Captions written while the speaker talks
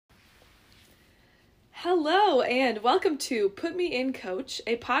Hello, and welcome to Put Me In Coach,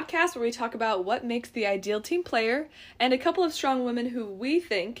 a podcast where we talk about what makes the ideal team player and a couple of strong women who we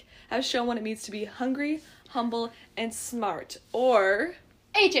think have shown what it means to be hungry, humble, and smart. Or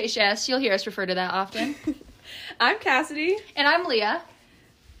HHS, you'll hear us refer to that often. I'm Cassidy. And I'm Leah.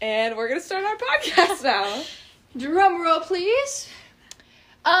 And we're going to start our podcast now. Drum roll, please.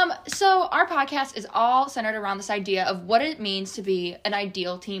 So our podcast is all centered around this idea of what it means to be an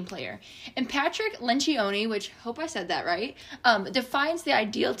ideal team player. And Patrick Lencioni, which hope I said that right, defines the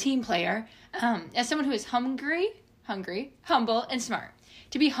ideal team player as someone who is hungry, humble, and smart.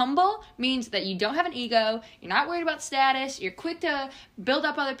 To be humble means that you don't have an ego, you're not worried about status, you're quick to build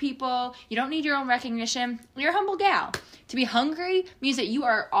up other people, you don't need your own recognition, you're a humble gal. To be hungry means that you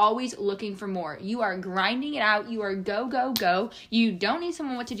are always looking for more. You are grinding it out, you are go, go, go. You don't need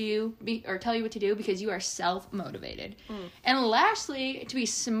someone what to do or tell you what to do because you are self-motivated. And lastly, to be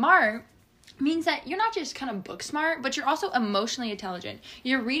smart means that you're not just kind of book smart, but you're also emotionally intelligent.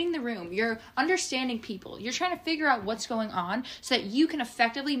 You're reading the room. You're understanding people. You're trying to figure out what's going on so that you can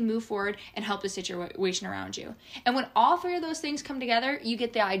effectively move forward and help the situation around you. And when all three of those things come together, you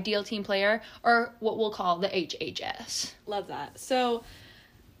get the ideal team player, or what we'll call the HHS. Love that. So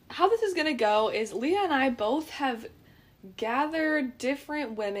how this is going to go is Leah and I both have gathered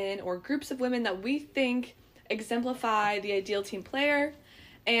different women or groups of women that we think exemplify the ideal team player.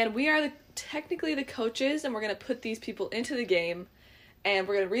 And we are technically the coaches, and we're going to put these people into the game, and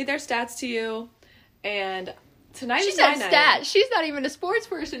we're going to read their stats to you. And tonight is my night. She said stats. She's not even a sports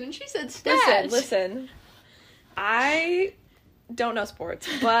person, and she said stats. Listen. I don't know sports,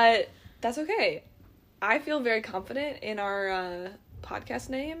 but that's okay. I feel very confident in our podcast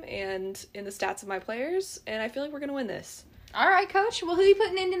name and in the stats of my players, and I feel like we're going to win this. All right, Coach. Well, who are you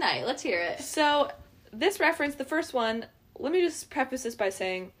putting in tonight? Let's hear it. So, this reference, the first one, let me just preface this by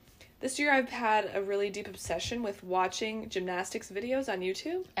saying, this year I've had a really deep obsession with watching gymnastics videos on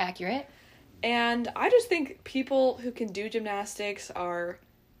YouTube. Accurate. And I just think people who can do gymnastics are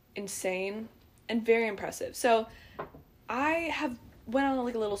insane and very impressive. So I have went on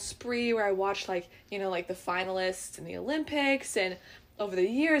like a little spree where I watched like the finalists in the Olympics and over the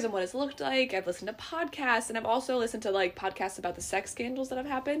years and what it's looked like. I've listened to podcasts, and I've also listened to like podcasts about the sex scandals that have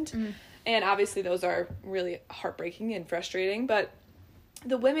happened. And obviously those are really heartbreaking and frustrating, but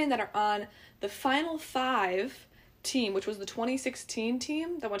the women that are on the Final Five team, which was the 2016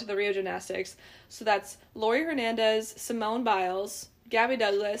 team that went to the Rio Gymnastics, so that's Laurie Hernandez, Simone Biles, Gabby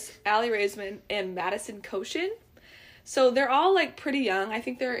Douglas, Aly Raisman, and Madison Koshin. So they're all like pretty young. I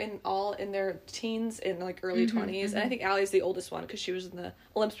think they're all in their teens and like early 20s, and I think Aly's the oldest one because she was in the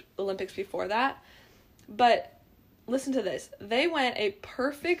Olympics before that. But listen to this. They went a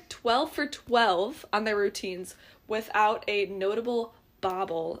perfect 12 for 12 on their routines without a notable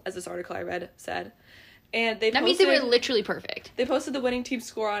bobble, as this article I read said. And that means they were literally perfect. They posted the winning team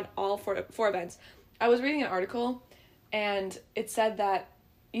score on all four events. I was reading an article, and it said that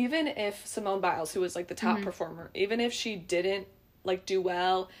even if Simone Biles, who was like the top performer, even if she didn't like do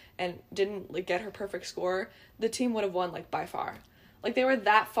well and didn't like get her perfect score, the team would have won like by far. Like they were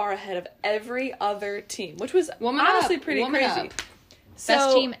that far ahead of every other team, which was honestly pretty crazy. So,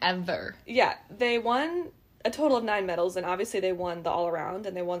 best team ever. Yeah, they won a total of 9 medals, and obviously they won the all-around,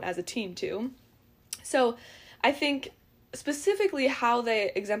 and they won as a team, too. So I think specifically how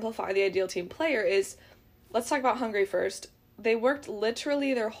they exemplify the ideal team player is, let's talk about hungry first. They worked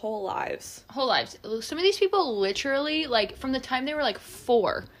literally their whole lives. Some of these people literally, like, from the time they were, like,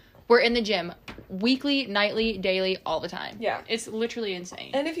 4, were in the gym weekly, nightly, daily, all the time. Yeah. It's literally insane.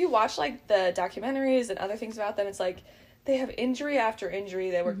 And if you watch, like, the documentaries and other things about them, it's like, they have injury after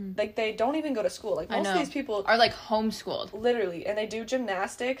injury. They were like, they don't even go to school. Like most of these people are like homeschooled, literally, and they do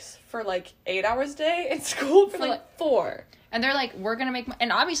gymnastics for like 8 hours a day in school for like 4. And they're like, we're gonna make.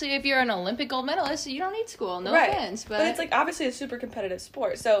 And obviously, if you're an Olympic gold medalist, you don't need school. No offense, but it's like obviously a super competitive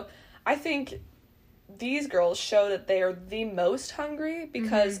sport. So I think these girls show that they are the most hungry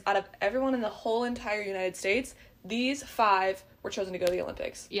because out of everyone in the whole entire United States, these 5 were chosen to go to the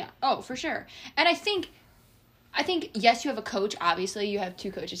Olympics. Yeah. Oh, for sure. And I think, yes, you have a coach. Obviously, you have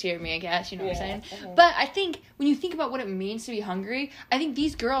 2 coaches here, me and Cass, you know what I'm saying? But I think when you think about what it means to be hungry, I think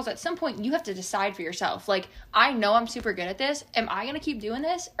these girls, at some point, you have to decide for yourself. Like, I know I'm super good at this. Am I going to keep doing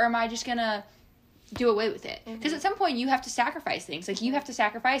this? Or am I just going to do away with it? Because at some point, you have to sacrifice things. Like, you have to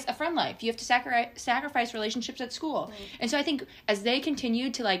sacrifice a friend life. You have to sacrifice relationships at school. And so I think as they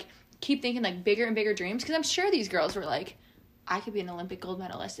continued to, like, keep thinking, like, bigger and bigger dreams, because I'm sure these girls were like, I could be an Olympic gold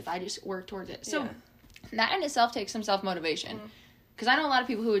medalist if I just work towards it. So that in itself takes some self-motivation. Because I know a lot of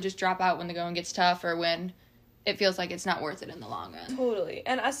people who would just drop out when the going gets tough or when it feels like it's not worth it in the long run. Totally.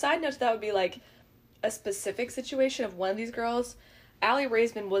 And a side note to that would be, like, a specific situation of one of these girls. Aly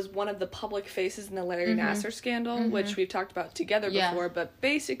Raisman was one of the public faces in the Larry Nassar scandal, which we've talked about together before. But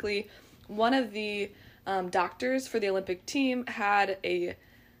basically, one of the doctors for the Olympic team had a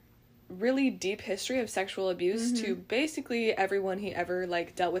really deep history of sexual abuse to basically everyone he ever,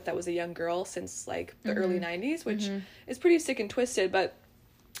 like, dealt with that was a young girl since, like, the early 90s, which is pretty sick and twisted. But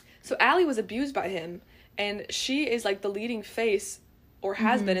so Aly was abused by him, and she is, like, the leading face, or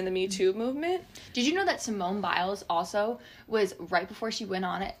has been, in the Me Too movement. Did you know that Simone Biles also was, right before she went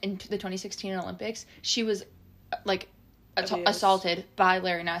on it in the 2016 Olympics, she was, like, assaulted by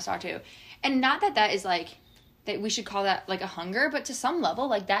Larry Nassar, too. And not that is, like, that we should call that, like, a hunger, but to some level,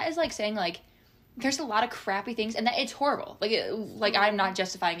 like, that is, like, saying, like, there's a lot of crappy things, and that it's horrible. Like, I'm not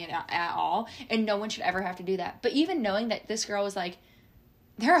justifying it at all, and no one should ever have to do that. But even knowing that this girl was, like,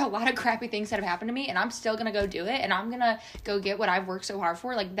 there are a lot of crappy things that have happened to me, and I'm still gonna go do it, and I'm gonna go get what I've worked so hard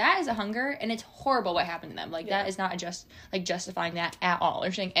for. Like, that is a hunger, and it's horrible what happened to them. Like, that is not justifying that at all,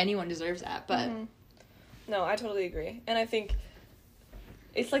 or saying anyone deserves that, but... No, I totally agree. And I think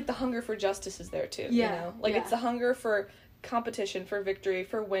it's, like, the hunger for justice is there, too, you know? Like, it's the hunger for competition, for victory,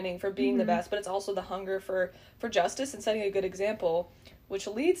 for winning, for being the best, but it's also the hunger for justice and setting a good example, which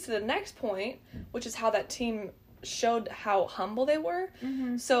leads to the next point, which is how that team showed how humble they were.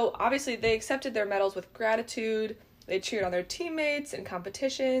 So obviously they accepted their medals with gratitude. They cheered on their teammates in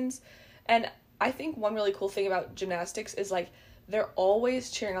competitions. And I think one really cool thing about gymnastics is, like, they're always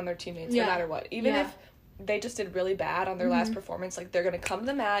cheering on their teammates no matter what. Even if they just did really bad on their last performance, like, they're going to come to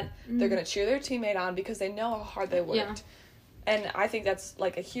the mat, they're going to cheer their teammate on because they know how hard they worked. And I think that's,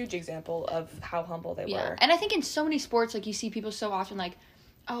 like, a huge example of how humble they were. And I think in so many sports, like, you see people so often, like,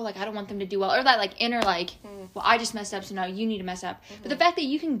 oh, like, I don't want them to do well. Or that, like, inner, like, well, I just messed up, so now you need to mess up. But the fact that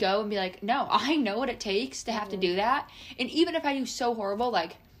you can go and be like, no, I know what it takes to have to do that. And even if I do so horrible,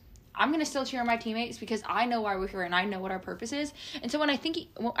 like, I'm going to still cheer on my teammates because I know why we're here and I know what our purpose is. And so when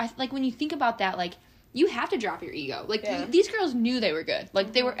when you think about that, like, you have to drop your ego. Like, these girls knew they were good.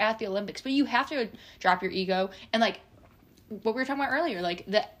 Like, they were at the Olympics. But you have to drop your ego. And, like, what we were talking about earlier, like,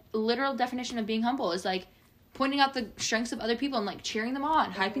 the literal definition of being humble is, like, pointing out the strengths of other people and, like, cheering them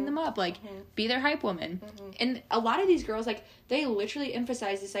on, hyping them up, like, be their hype woman. And a lot of these girls, like, they literally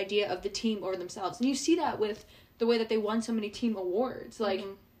emphasize this idea of the team over themselves. And you see that with the way that they won so many team awards. Like,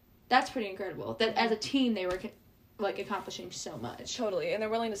 that's pretty incredible. That as a team, they were, like, accomplishing so much. Totally. And they're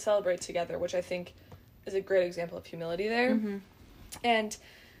willing to celebrate together, which I think is a great example of humility there. And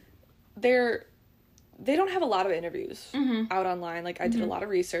they don't have a lot of interviews out online. Like, I did a lot of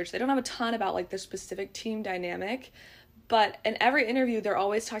research. They don't have a ton about, like, their specific team dynamic. But in every interview, they're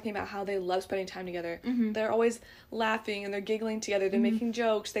always talking about how they love spending time together. They're always laughing and they're giggling together. They're making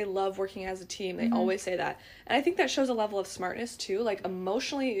jokes. They love working as a team. They always say that. And I think that shows a level of smartness, too. Like,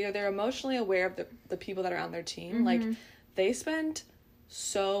 they're emotionally aware of the people that are on their team. Like, they spend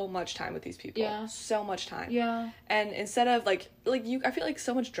so much time with these people. So much time. And instead of, I feel like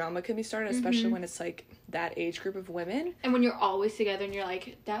so much drama can be started, especially when it's, like, that age group of women. And when you're always together and you're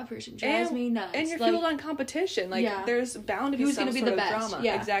like, that person drives me nuts. And you're fueled on competition. Like, there's bound to be some sort of drama.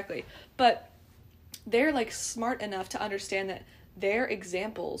 Exactly. But they're, like, smart enough to understand that they're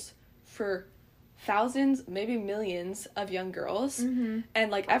examples for thousands, maybe millions of young girls. And,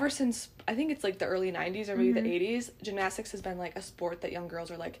 like, ever since, I think it's, like, the early 90s or maybe the 80s, gymnastics has been, like, a sport that young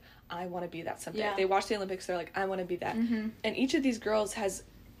girls are like, I want to be that someday. If they watch the Olympics, they're like, I want to be that. And each of these girls has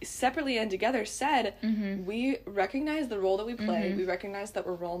separately and together said, we recognize the role that we play. We recognize that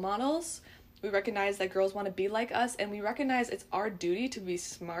we're role models. We recognize that girls want to be like us. And we recognize it's our duty to be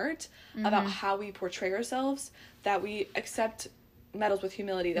smart about how we portray ourselves, that we accept medals with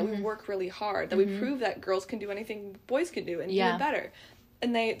humility, that we work really hard, that we prove that girls can do anything boys can do and even better.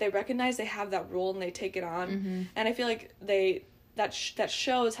 And they recognize they have that role and they take it on. And I feel like that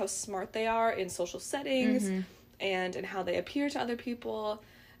shows how smart they are in social settings and in how they appear to other people,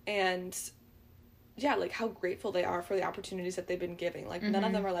 and like how grateful they are for the opportunities that they've been giving. Like none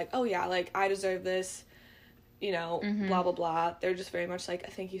of them are like, oh yeah, like I deserve this, you know, blah blah blah. They're just very much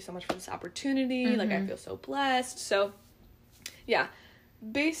like, thank you so much for this opportunity, like I feel so blessed. So yeah,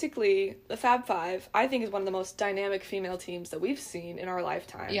 basically the Fab Five I think is one of the most dynamic female teams that we've seen in our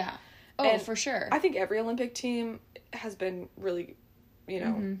lifetime. And for sure. I think every Olympic team has been really, you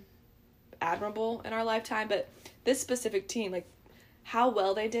know, admirable in our lifetime, but this specific team, like how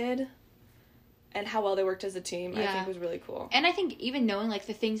well they did and how well they worked as a team, I Yeah. think was really cool. And I think even knowing, like,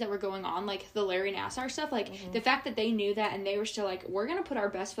 the things that were going on, like, the Larry Nassar stuff, like, the fact that they knew that and they were still, like, we're going to put our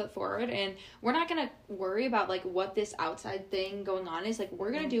best foot forward and we're not going to worry about, like, what this outside thing going on is. Like,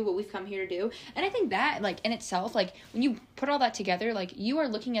 we're going to do what we've come here to do. And I think that, like, in itself, like, when you put all that together, like, you are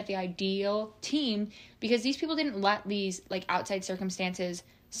looking at the ideal team because these people didn't let these, like, outside circumstances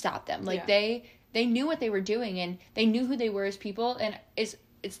stop them. Like, they knew what they were doing and they knew who they were as people, and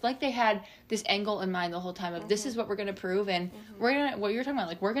it's like they had this angle in mind the whole time of this is what we're going to prove, and we're going to, what you're talking about,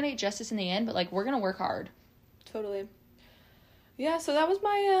 like, we're going to get justice in the end, but, like, we're going to work hard. Totally. Yeah, so that was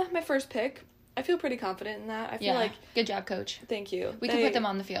my my first pick. I feel pretty confident in that. I feel like... Good job, coach. Thank you. We can put them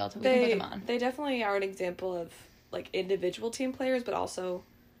on the field. We can put them on. They definitely are an example of, like, individual team players, but also,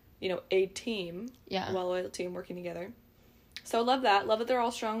 you know, a team. Yeah. A well-oiled team working together. So love that. Love that they're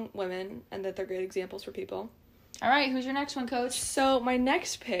all strong women and that they're great examples for people. All right, who's your next one, coach? So my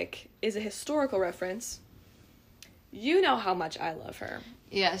next pick is a historical reference. You know how much I love her.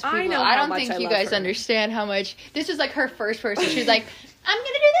 Yes, people, I know I how don't much think I you love guys her. understand how much. This was like her first person. She was like, I'm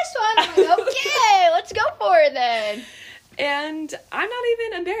going to do this one. I'm like, okay, let's go for it then. And I'm not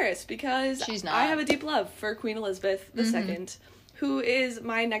even embarrassed because She's not. I have a deep love for Queen Elizabeth II, who is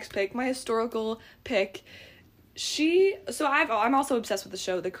my next pick, my historical pick. I'm also obsessed with the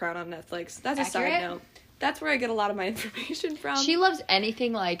show The Crown on Netflix. That's a Accurate? side note. That's where I get a lot of my information from. She loves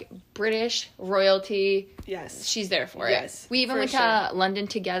anything like British royalty. Yes. She's there for it. Yes, We even for went sure. to London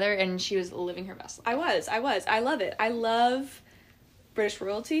together, and she was living her best life. I was. I love it. I love British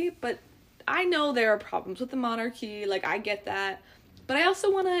royalty, but I know there are problems with the monarchy. Like, I get that. But I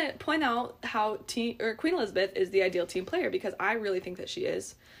also want to point out how Queen Elizabeth is the ideal team player, because I really think that she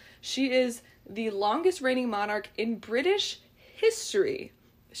is. She is the longest reigning monarch in British history.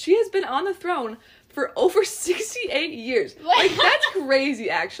 She has been on the throne for over 68 years. Like, that's crazy,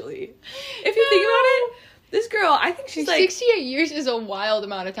 actually. If you think about it, this girl, I think she's like... 68 years is a wild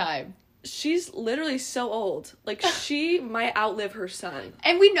amount of time. She's literally so old. Like, she might outlive her son.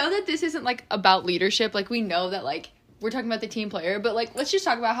 And we know that this isn't, like, about leadership. Like, we know that, like, we're talking about the team player. But, like, let's just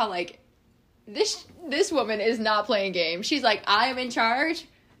talk about how, like, this woman is not playing games. She's like, I am in charge.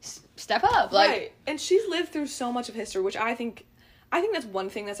 Step up. Like, Right. And she's lived through so much of history, which I think that's one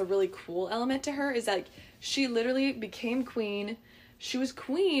thing that's a really cool element to her, is that, like, she literally became queen. She was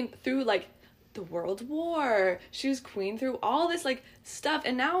queen through, like, the World War. She was queen through all this, like, stuff.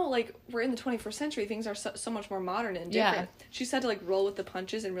 And now, like, we're in the 21st century. Things are so much more modern and different. Yeah. She's had to, like, roll with the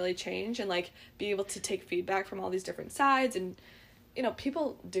punches and really change and, like, be able to take feedback from all these different sides. And, you know,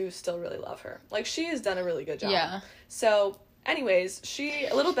 people do still really love her. Like, she has done a really good job. Yeah. So, anyways,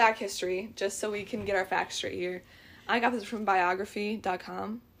 a little back history, just so we can get our facts straight here. I got this from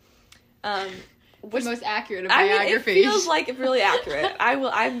biography.com. the most accurate of I mean, biographies. it feels like really accurate.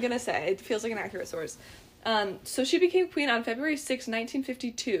 I'm gonna say it feels like an accurate source. So she became queen on February 6,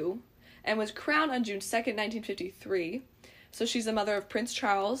 1952, and was crowned on June 2nd, 1953. So she's the mother of Prince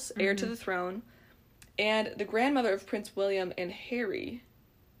Charles, heir to the throne, and the grandmother of Prince William and Harry.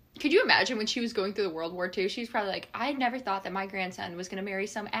 Could you imagine when she was going through the World War II? She's probably like, I never thought that my grandson was going to marry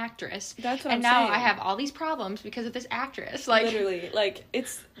some actress. That's what and I'm now saying. I have all these problems because of this actress. Like, Literally, like,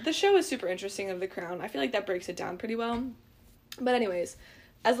 the show is super interesting of The Crown. I feel like that breaks it down pretty well. But anyways,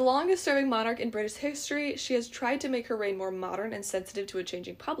 as the longest serving monarch in British history, she has tried to make her reign more modern and sensitive to a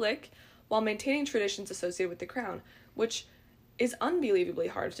changing public, while maintaining traditions associated with the crown, which is unbelievably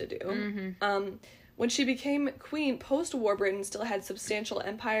hard to do. When she became queen, post-war Britain still had substantial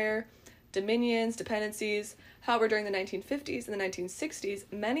empire, dominions, dependencies. However, during the 1950s and the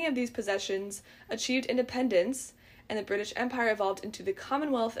 1960s, many of these possessions achieved independence, and the British Empire evolved into the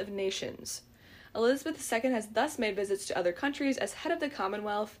Commonwealth of Nations. Elizabeth II has thus made visits to other countries as head of the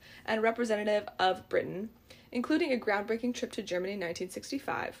Commonwealth and representative of Britain, including a groundbreaking trip to Germany in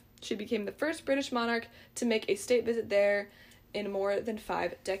 1965. She became the first British monarch to make a state visit there in more than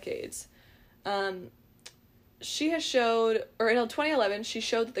 5 decades. She has showed, or in 2011, she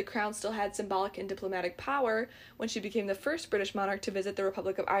showed that the crown still had symbolic and diplomatic power when she became the first British monarch to visit the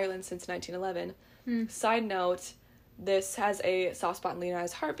Republic of Ireland since 1911. Side note, this has a soft spot in Lee and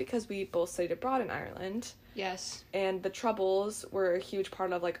I's heart because we both studied abroad in Ireland. yes. And the Troubles were a huge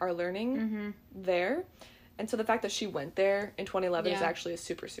part of, like, our learning there. And so the fact that she went there in 2011 is Yeah. actually a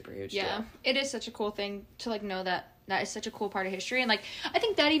super, super huge Yeah. deal. It is such a cool thing to, like, know that is such a cool part of history. And, like, I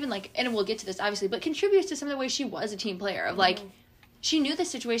think that even, like, and we'll get to this, obviously, but contributes to some of the ways she was a team player. Of, like, she knew the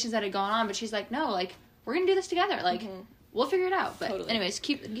situations that had gone on, but she's like, no, like, we're going to do this together. Like, we'll figure it out. But Totally. anyways,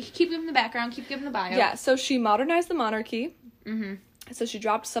 keep giving the background, keep giving the bio. Yeah, so she modernized the monarchy. So she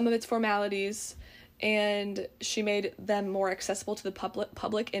dropped some of its formalities, and she made them more accessible to the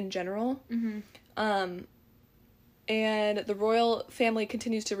public in general. And the royal family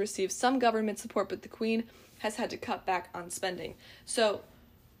continues to receive some government support, but the queen has had to cut back on spending. So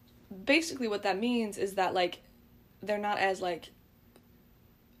basically what that means is that, like, they're not as, like,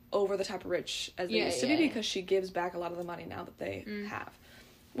 over the top rich as they used to be, because she gives back a lot of the money now that they have,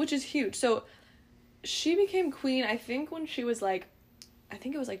 which is huge. So she became queen, I think, when she was, like, I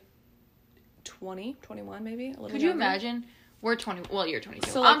think it was, like, 20, 21 maybe, a little Could younger. you imagine? We're 20. Well, you're 22.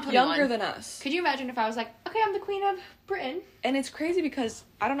 So, I'm like, 21. younger than us. Could you imagine if I was like, okay, I'm the queen of Britain? And it's crazy because,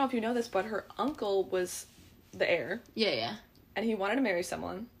 I don't know if you know this, but her uncle was the heir. Yeah. And he wanted to marry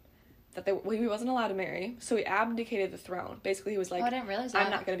someone that he wasn't allowed to marry. So he abdicated the throne. Basically, he was like, I didn't realize that. I'm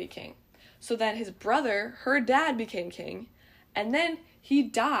not going to be king. So then his brother, her dad, became king. And then he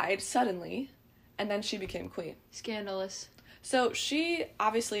died suddenly. And then she became queen. Scandalous. So she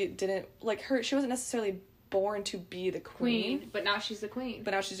obviously didn't, like, she wasn't necessarily born to be the queen. But now she's the queen.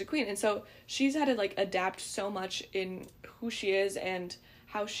 But now she's a queen. And so she's had to, like, adapt so much in who she is and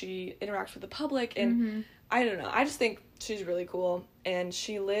how she interacts with the public. And I don't know. I just think she's really cool. And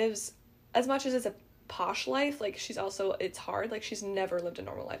she lives, as much as it's a posh life, like, she's also, it's hard. Like, she's never lived a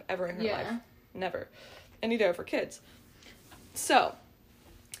normal life ever in her life. Never. And neither have her kids. So,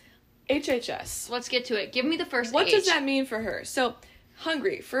 HHS. Let's get to it. Give me the first What H. does that mean for her? So,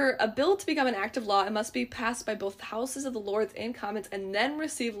 Hungary. For a bill to become an act of law, it must be passed by both the houses of the Lords and Commons and then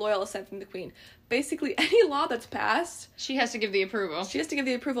receive loyal assent from the Queen. Basically, any law that's passed, she has to give the approval. she has to give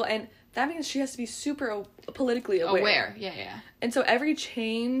the approval, and that means she has to be super politically aware. Yeah. And so every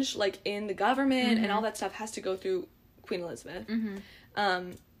change, like, in the government and all that stuff has to go through Queen Elizabeth.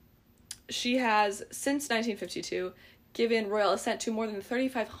 She has, since 1952, given royal assent to more than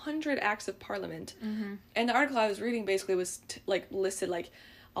 3,500 acts of parliament. And the article I was reading basically was, listed, like,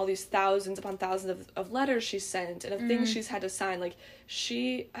 all these thousands upon thousands of letters she sent and of things she's had to sign. Like,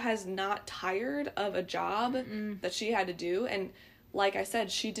 she has not tired of a job that she had to do. And like I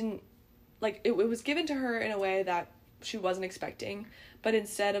said, she didn't, like, it was given to her in a way that she wasn't expecting. But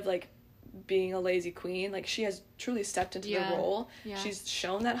instead of, like, being a lazy queen, like, she has truly stepped into the role. She's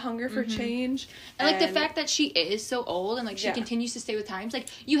shown that hunger for change, and like the fact that she is so old and, like, she continues to stay with times, like,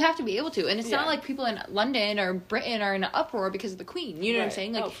 you have to be able to. And it's not like people in London or Britain are in an uproar because of the queen, you know what I'm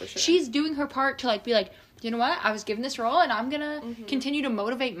saying? Like, for sure. She's doing her part to, like, be like, you know what, I was given this role and I'm gonna continue to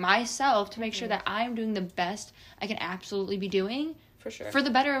motivate myself to make sure that I'm doing the best I can absolutely be doing for sure, for the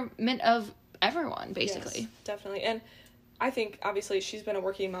betterment of everyone, basically. Yes, definitely. And I think, obviously, she's been a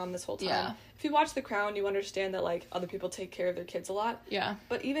working mom this whole time. Yeah. If you watch The Crown, you understand that, like, other people take care of their kids a lot. Yeah.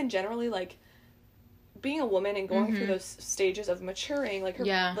 But even generally, like, being a woman and going through those stages of maturing, like, her,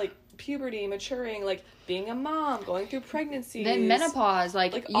 like, puberty, maturing, like, being a mom, going through pregnancy. Then menopause,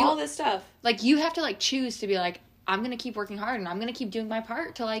 like all this stuff. Like, you have to, like, choose to be like, I'm gonna keep working hard and I'm gonna keep doing my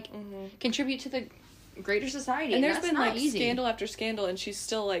part to, like, contribute to the greater society. And there's that's been, not like, easy. scandal after scandal, and she's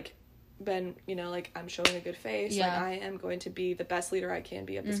still, like, been, you know, like, I'm showing a good face. Like, I am going to be the best leader I can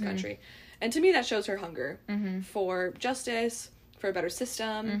be of this country. And to me, that shows her hunger for justice, for a better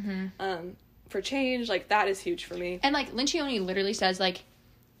system, for change. Like, that is huge for me. And, like, Lincioni literally says, like,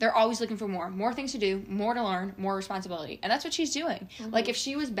 they're always looking for more things to do, more to learn, more responsibility. And that's what she's doing. Like, if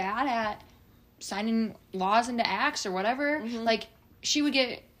she was bad at signing laws into acts or whatever, like, she would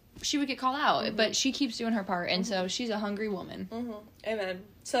get called out. But she keeps doing her part, and so she's a hungry woman. Amen.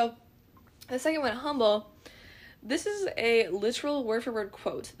 So, the second one, humble. This is a literal word-for-word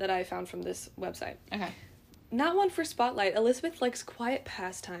quote that I found from this website. Okay. Not one for spotlight, Elizabeth likes quiet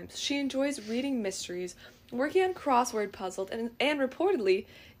pastimes. She enjoys reading mysteries, working on crossword puzzles, and reportedly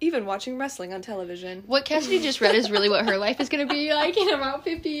even watching wrestling on television. What Cassidy just read is really what her life is going to be like in about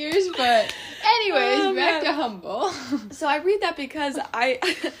 50 years, but anyways, back to humble. So I read that because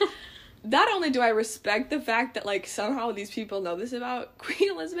not only do I respect the fact that, like, somehow these people know this about Queen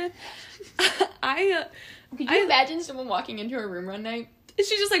Elizabeth, Could you imagine someone walking into her room one night? She's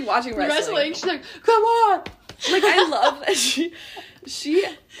just, like, watching wrestling. She's like, come on! Like, I love that she's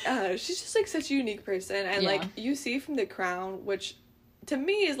just, like, such a unique person. And, like, you see from The Crown, which to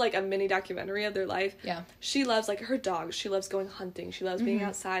me is, like, a mini documentary of their life. Yeah. She loves, like, her dogs. She loves going hunting. She loves being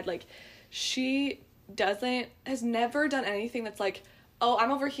outside. Like, she has never done anything that's like, oh,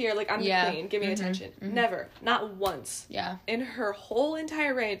 I'm over here, like, I'm the queen, give me attention. Never. Not once. Yeah. In her whole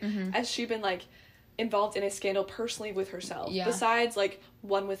entire reign has she been, like, involved in a scandal personally with herself. Yeah. Besides, like,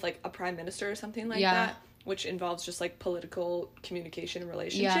 one with, like, a prime minister or something like that, which involves just, like, political communication and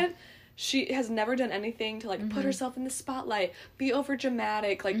relationship. Yeah. She has never done anything to, like, put herself in the spotlight, be over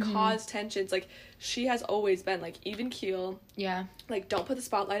dramatic, like, cause tensions. Like, she has always been, like, even keel. Yeah. Like, don't put the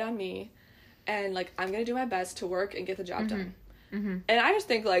spotlight on me. And, like, I'm gonna do my best to work and get the job done. And I just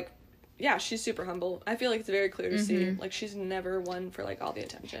think, like, yeah, she's super humble. I feel like it's very clear to see. Like, she's never one for, like, all the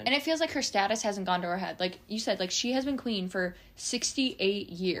attention. And it feels like her status hasn't gone to her head. Like you said, like, she has been queen for 68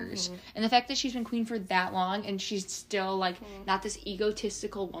 years. And the fact that she's been queen for that long and she's still, like, not this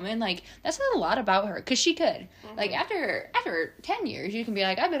egotistical woman, like, that says a lot about her. Because she could. Like, after 10 years, you can be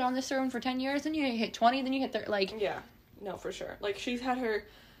like, I've been on this throne for 10 years, then you hit 20, then you hit 30, like... Yeah. No, for sure. Like, she's had her...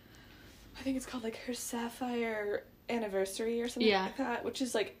 I think it's called, like, her Sapphire... anniversary or something like that, which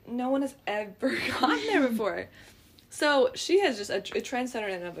is like no one has ever gone there before. So she has just a trendsetter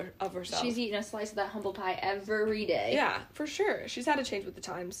in and of herself. She's eating a slice of that humble pie every day. Yeah, for sure. She's had to change with the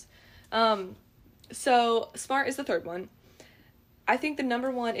times. So smart is the third one. I think the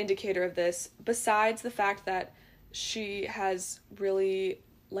number one indicator of this, besides the fact that she has really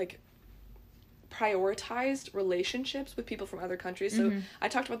like prioritized relationships with people from other countries. So I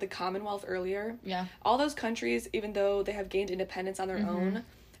talked about the Commonwealth earlier. Yeah. All those countries, even though they have gained independence on their own,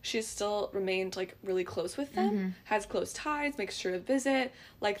 she has still remained like really close with them, has close ties, makes sure to visit,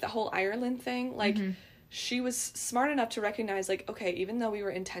 like the whole Ireland thing. Like she was smart enough to recognize like, okay, even though we were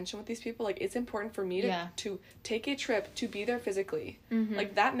in tension with these people, like it's important for me to take a trip to be there physically.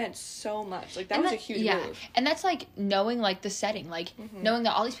 Like that meant so much. Like that was a huge move. And that's like knowing like the setting, like knowing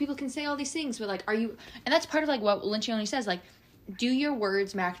that all these people can say all these things, but like are you, and that's part of like what Lencioni says, like do your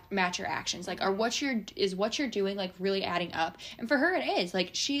words match your actions? Like, are what you're doing like really adding up? And for her, it is.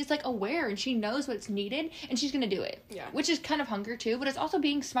 Like, she's like aware and she knows what's needed and she's gonna do it. Yeah. Which is kind of hunger too, but it's also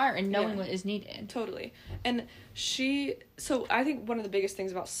being smart and knowing what is needed. Totally. And so I think one of the biggest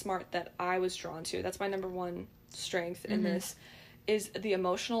things about smart that I was drawn to, that's my number one strength in this, is the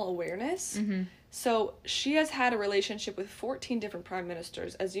emotional awareness. So she has had a relationship with 14 different prime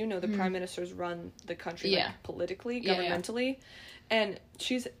ministers. As you know, the prime ministers run the country like, politically, governmentally. And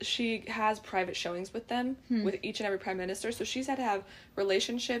she has private showings with them, with each and every prime minister. So she's had to have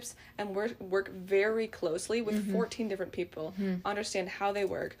relationships and work very closely with 14 different people, understand how they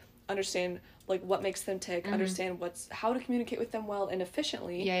work, understand like what makes them tick, understand how to communicate with them well and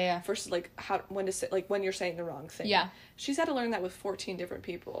efficiently. Versus like when to say, like when you're saying the wrong thing. She's had to learn that with 14 different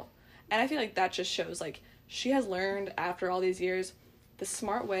people. And I feel like that just shows, like, she has learned, after all these years, the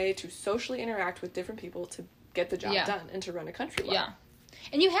smart way to socially interact with different people to get the job done and to run a country well. Yeah.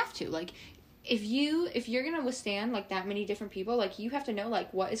 And you have to. Like, if you're going to withstand, like, that many different people, like, you have to know,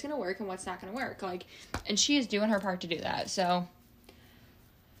 like, what is going to work and what's not going to work. Like, and she is doing her part to do that, so.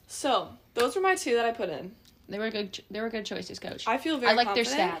 So, those were my two that I put in. They were good choices, Coach. I feel very confident.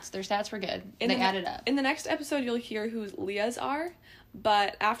 Their stats. Their stats were good. They added up. In the next episode, you'll hear who Leah's are.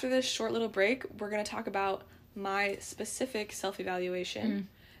 But after this short little break, we're going to talk about my specific self-evaluation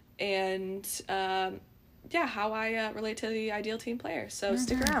and, how I relate to the ideal team player. So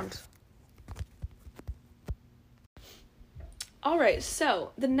stick around. All right,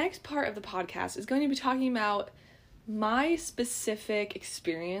 so the next part of the podcast is going to be talking about my specific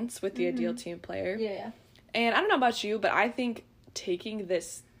experience with the ideal team player. Yeah. And I don't know about you, but I think taking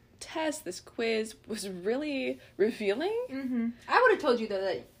this quiz was really revealing. I would have told you though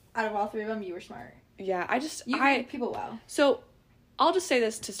that out of all three of them you were smart. Yeah, you read people well. So I'll just say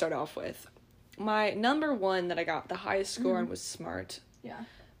this to start off with. My number one that I got the highest score on was smart. Yeah.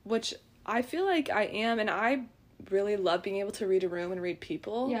 Which I feel like I am, and I really love being able to read a room and read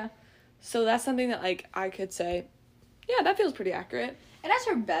people. Yeah. So that's something that like I could say, yeah, that feels pretty accurate. And as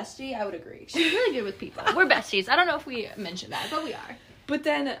her bestie, I would agree. She's really good with people. We're besties. I don't know if we mentioned that, but we are. But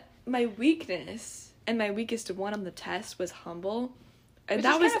then my weakness and my weakest one on the test was humble. And which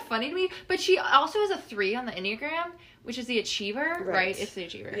that is was kind of funny to me. But she also has a 3 on the Enneagram, which is the achiever, right? It's the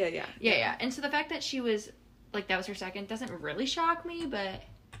achiever. Yeah. And so the fact that she was, like, that was her second doesn't really shock me, but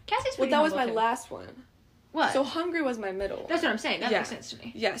Cassie's pretty that was my too. last one. What? So hungry was my middle. That's what I'm saying. That makes sense to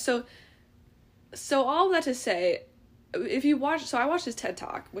me. Yeah, so all that to say, if you watch, so I watched his TED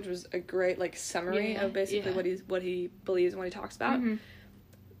Talk, which was a great, like, summary of basically what he believes and what he talks about.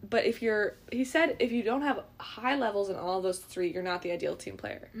 But he said if you don't have high levels in all of those 3, you're not the ideal team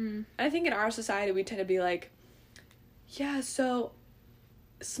player. And I think in our society, we tend to be like, yeah, so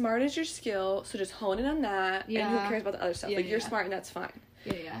smart is your skill, so just hone in on that, and who cares about the other stuff? Like, you're smart and that's fine.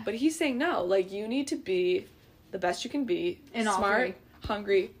 Yeah. But he's saying no, like, you need to be the best you can be. In smart, all 3.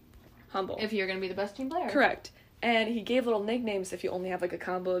 Hungry, humble. If you're going to be the best team player. Correct. And he gave little nicknames if you only have, like, a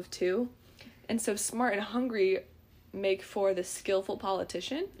combo of 2. And so smart and hungry make for the skillful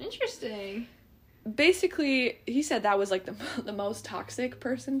politician. Interesting. Basically, he said that was, like, the most toxic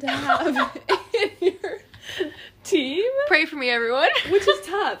person to have in your team. Pray for me, everyone. Which is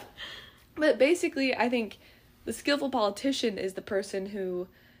tough. But basically, I think the skillful politician is the person who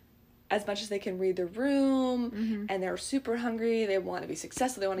as much as they can read the room, and they're super hungry, they want to be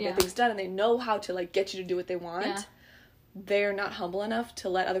successful, they want to get things done, and they know how to, like, get you to do what they want, they're not humble enough to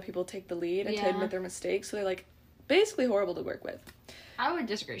let other people take the lead and to admit their mistakes, so they're, like, basically horrible to work with. I would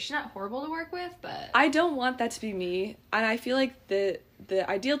disagree. She's not horrible to work with, but... I don't want that to be me, and I feel like the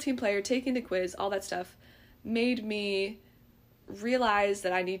ideal team player, taking the quiz, all that stuff, made me realize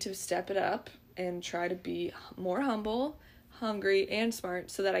that I need to step it up and try to be more humble, hungry, and smart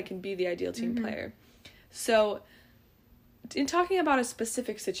so that I can be the ideal team player. So, in talking about a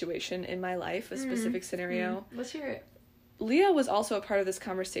specific situation in my life, a specific scenario... Let's hear it. Leah was also a part of this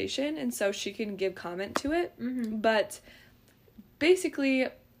conversation, and so she can give comment to it. But, basically,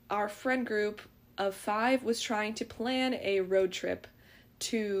 our friend group of 5 was trying to plan a road trip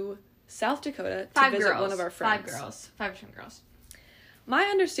to South Dakota to visit one of our friends. 5 different girls. My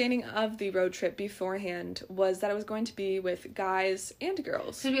understanding of the road trip beforehand was that it was going to be with guys and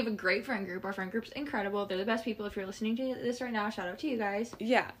girls. So we have a great friend group. Our friend group's incredible. They're the best people. If you're listening to this right now, shout out to you guys.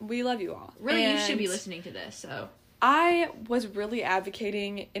 Yeah, we love you all. Really, you should be listening to this, so... I was really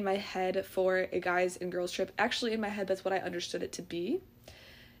advocating in my head for a guys and girls trip. Actually, in my head, that's what I understood it to be.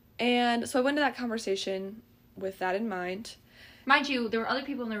 And so I went to that conversation with that in mind. Mind you, there were other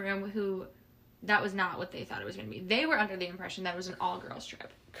people in the room who that was not what they thought it was going to be. They were under the impression that it was an all-girls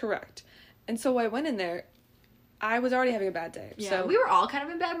trip. Correct. And so I went in there. I was already having a bad day. Yeah, so we were all kind of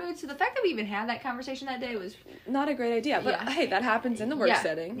in bad moods. So the fact that we even had that conversation that day was... not a great idea. But hey, that happens in the work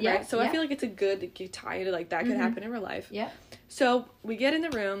setting, right? So I feel like it's a good tie to, like, that could happen in real life. Yeah. So we get in the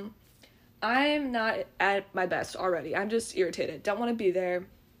room. I'm not at my best already. I'm just irritated. Don't want to be there.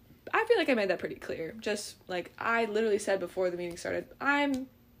 I feel like I made that pretty clear. Just, like, I literally said before the meeting started,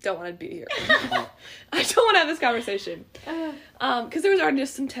 don't want to be here. I don't want to have this conversation. Because there was already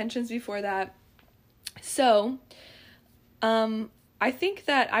just some tensions before that. So, I think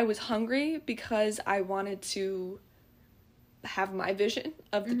that I was hungry because I wanted to have my vision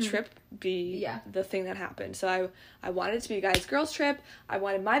of the trip be the thing that happened. So I wanted it to be a guys-girls trip. I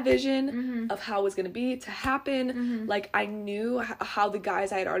wanted my vision of how it was going to be to happen. Like, I knew how the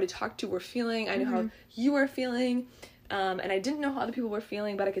guys I had already talked to were feeling. I knew how you were feeling. And I didn't know how other people were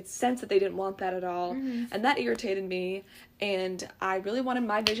feeling, but I could sense that they didn't want that at all. And that irritated me. And I really wanted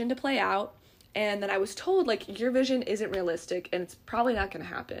my vision to play out. And then I was told, like, your vision isn't realistic and it's probably not going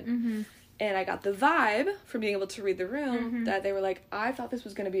to happen. And I got the vibe from being able to read the room that they were like, I thought this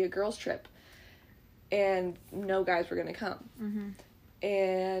was going to be a girls' trip. And no guys were going to come.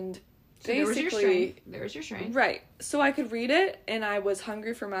 And so basically... there was your strength. Right. So I could read it and I was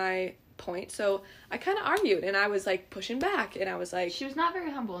hungry for my point. So I kind of argued and I was, like, pushing back. And I was like... She was not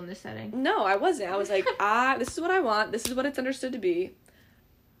very humble in this setting. No, I wasn't. I was like, this is what I want. This is what it's understood to be.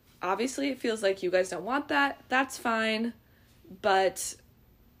 Obviously, it feels like you guys don't want that. That's fine. But,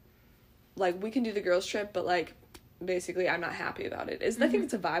 like, we can do the girls' trip, but, like, basically, I'm not happy about it. I think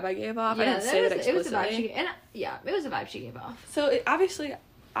it's a vibe I gave off. Yeah, I didn't say that explicitly. It was a vibe it was a vibe she gave off. So, obviously,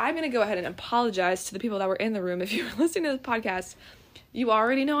 I'm going to go ahead and apologize to the people that were in the room. If you were listening to this podcast, you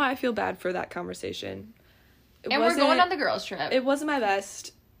already know I feel bad for that conversation. And we're going on the girls' trip. It wasn't my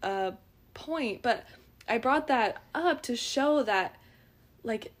best point, but I brought that up to show that,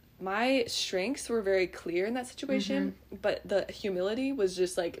 like... my strengths were very clear in that situation, but the humility was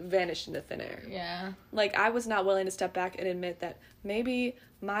just, like, vanished into thin air. Yeah. Like, I was not willing to step back and admit that maybe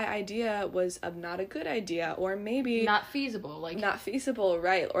my idea was not a good idea, or maybe... not feasible, like... not feasible,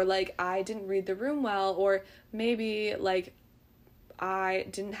 right. Or, like, I didn't read the room well, or maybe, like, I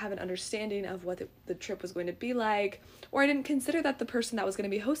didn't have an understanding of what the trip was going to be like, or I didn't consider that the person that was going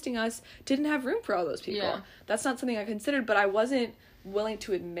to be hosting us didn't have room for all those people. Yeah. That's not something I considered, but I wasn't willing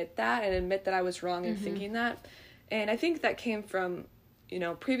to admit that and admit that I was wrong in thinking that. And I think that came from, you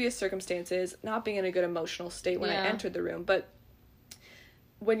know, previous circumstances, not being in a good emotional state when I entered the room. But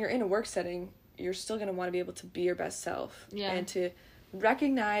when you're in a work setting, you're still going to want to be able to be your best self. Yeah. And to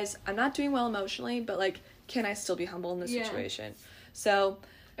recognize, I'm not doing well emotionally, but, like, can I still be humble in this situation? So...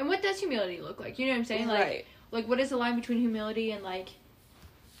 and what does humility look like? You know what I'm saying? Like, right. Like, what is the line between humility and, like,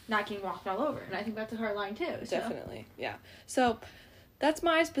 not getting walked all over? And I think that's a hard line, too. So. Definitely, yeah. So... that's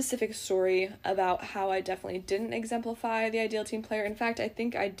my specific story about how I definitely didn't exemplify the ideal team player. In fact, I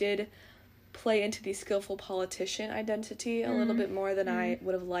think I did play into the skillful politician identity a little bit more than I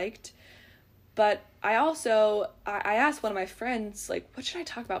would have liked. But I also, I asked one of my friends, like, what should I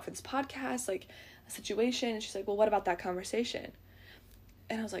talk about for this podcast? Like, a situation. And she's like, well, what about that conversation?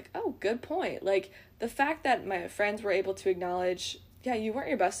 And I was like, oh, good point. Like, the fact that my friends were able to acknowledge, yeah, you weren't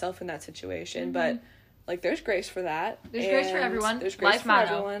your best self in that situation, but... like, there's grace for that. There's grace for everyone. There's grace life for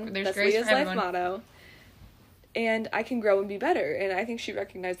motto. everyone. There's That's grace Leah's for everyone. life motto. and I can grow and be better. And I think she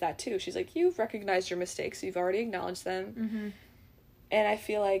recognized that too. She's like, you've recognized your mistakes. You've already acknowledged them. Mm-hmm. And I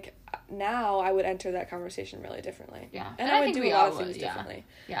feel like now I would enter that conversation really differently. Yeah. And I would think do we a lot all of things would, yeah. differently.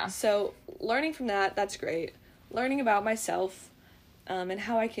 Yeah. So learning from that, that's great. Learning about myself, and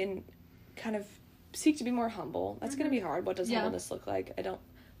how I can kind of seek to be more humble. That's going to be hard. What does humbleness look like? I don't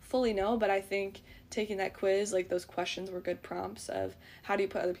fully know, but I think taking that quiz, like those questions were good prompts of how do you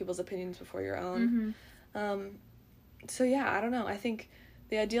put other people's opinions before your own. So yeah, I don't know. I think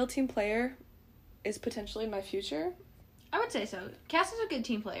the ideal team player is potentially in my future. I would say so. Cass is a good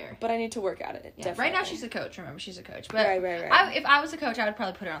team player. But I need to work at it. Yeah. Definitely. Right now she's a coach. Remember, she's a coach. But right. if I was a coach, I would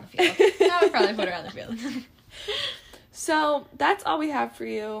probably put her on the field. I would probably put her on the field. So that's all we have for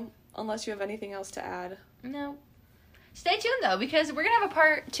you, unless you have anything else to add. No. Stay tuned, though, because we're going to have a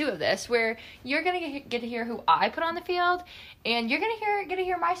part 2 of this where you're going to get to hear who I put on the field, and you're going to get to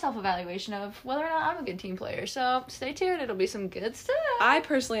hear my self-evaluation of whether or not I'm a good team player. So stay tuned. It'll be some good stuff. I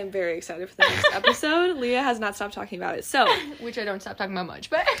personally am very excited for the next episode. Leah has not stopped talking about it. So, which I don't stop talking about much,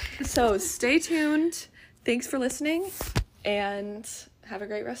 but so stay tuned. Thanks for listening, and have a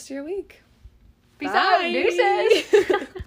great rest of your week. Peace out. Deuces.